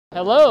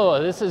Hello,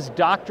 this is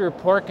Dr.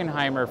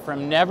 Porkenheimer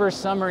from Never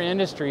Summer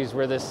Industries,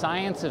 where the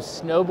science of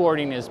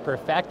snowboarding is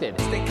perfected.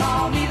 They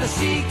call me the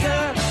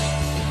Seeker.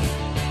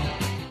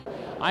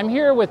 I'm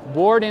here with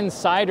board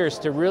insiders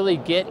to really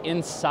get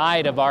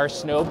inside of our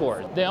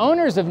snowboard. The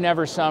owners of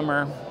Never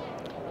Summer,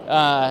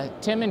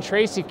 Tim and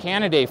Tracy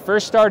Canaday,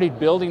 first started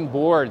building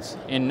boards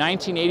in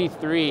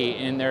 1983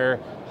 in their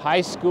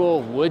high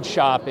school wood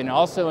shop and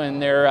also in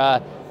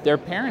their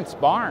parents'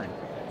 barn.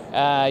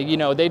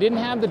 They didn't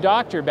have the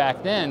doctor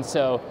back then,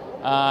 so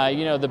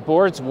the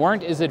boards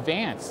weren't as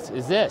advanced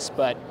as this,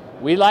 but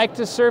we liked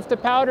to surf the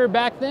powder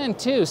back then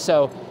too,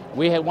 so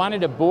we had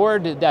wanted a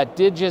board that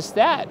did just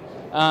that.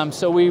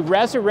 So we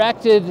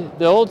resurrected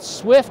the old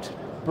Swift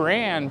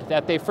brand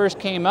that they first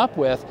came up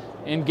with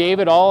and gave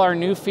it all our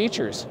new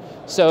features.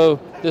 So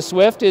the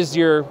Swift is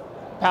your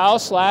pow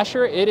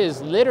slasher. It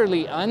is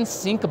literally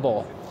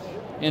unsinkable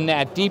in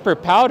that deeper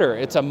powder.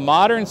 It's a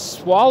modern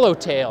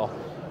swallowtail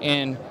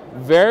and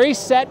very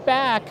set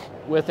back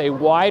with a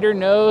wider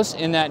nose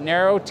and that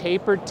narrow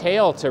tapered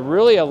tail to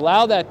really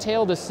allow that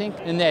tail to sink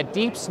in that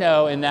deep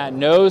snow and that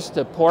nose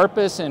to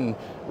porpoise and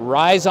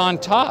rise on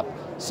top.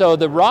 So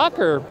the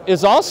rocker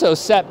is also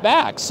set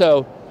back.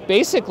 So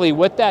basically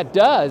what that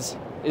does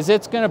is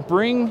it's going to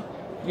bring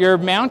your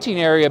mounting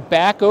area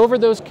back over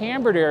those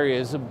cambered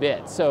areas a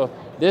bit. So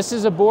this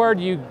is a board,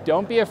 you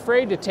don't be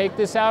afraid to take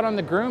this out on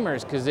the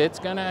groomers because it's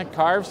going to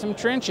carve some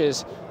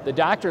trenches. The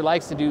doctor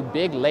likes to do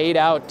big laid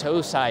out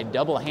toe side,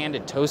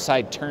 double-handed toe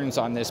side turns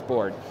on this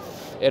board.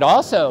 It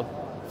also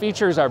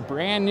features our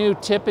brand new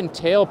tip and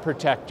tail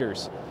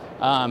protectors.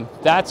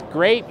 That's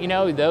great,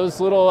 those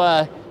little,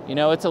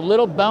 it's a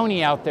little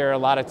bony out there a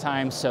lot of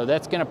times, so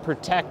that's going to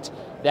protect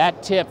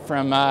that tip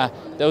from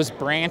those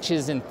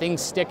branches and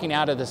things sticking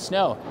out of the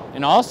snow.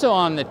 And also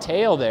on the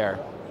tail there,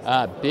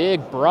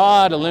 big,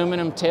 broad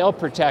aluminum tail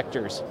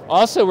protectors.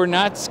 Also, we're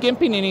not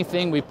skimping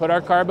anything. We put our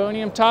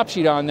carbonium top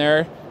sheet on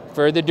there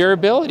for the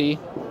durability,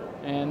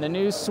 and the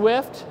new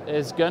Swift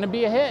is going to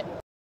be a hit.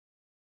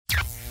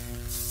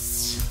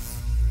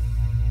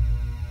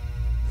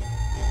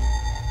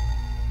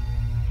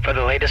 For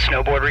the latest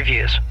snowboard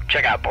reviews,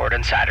 check out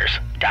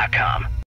boardinsiders.com.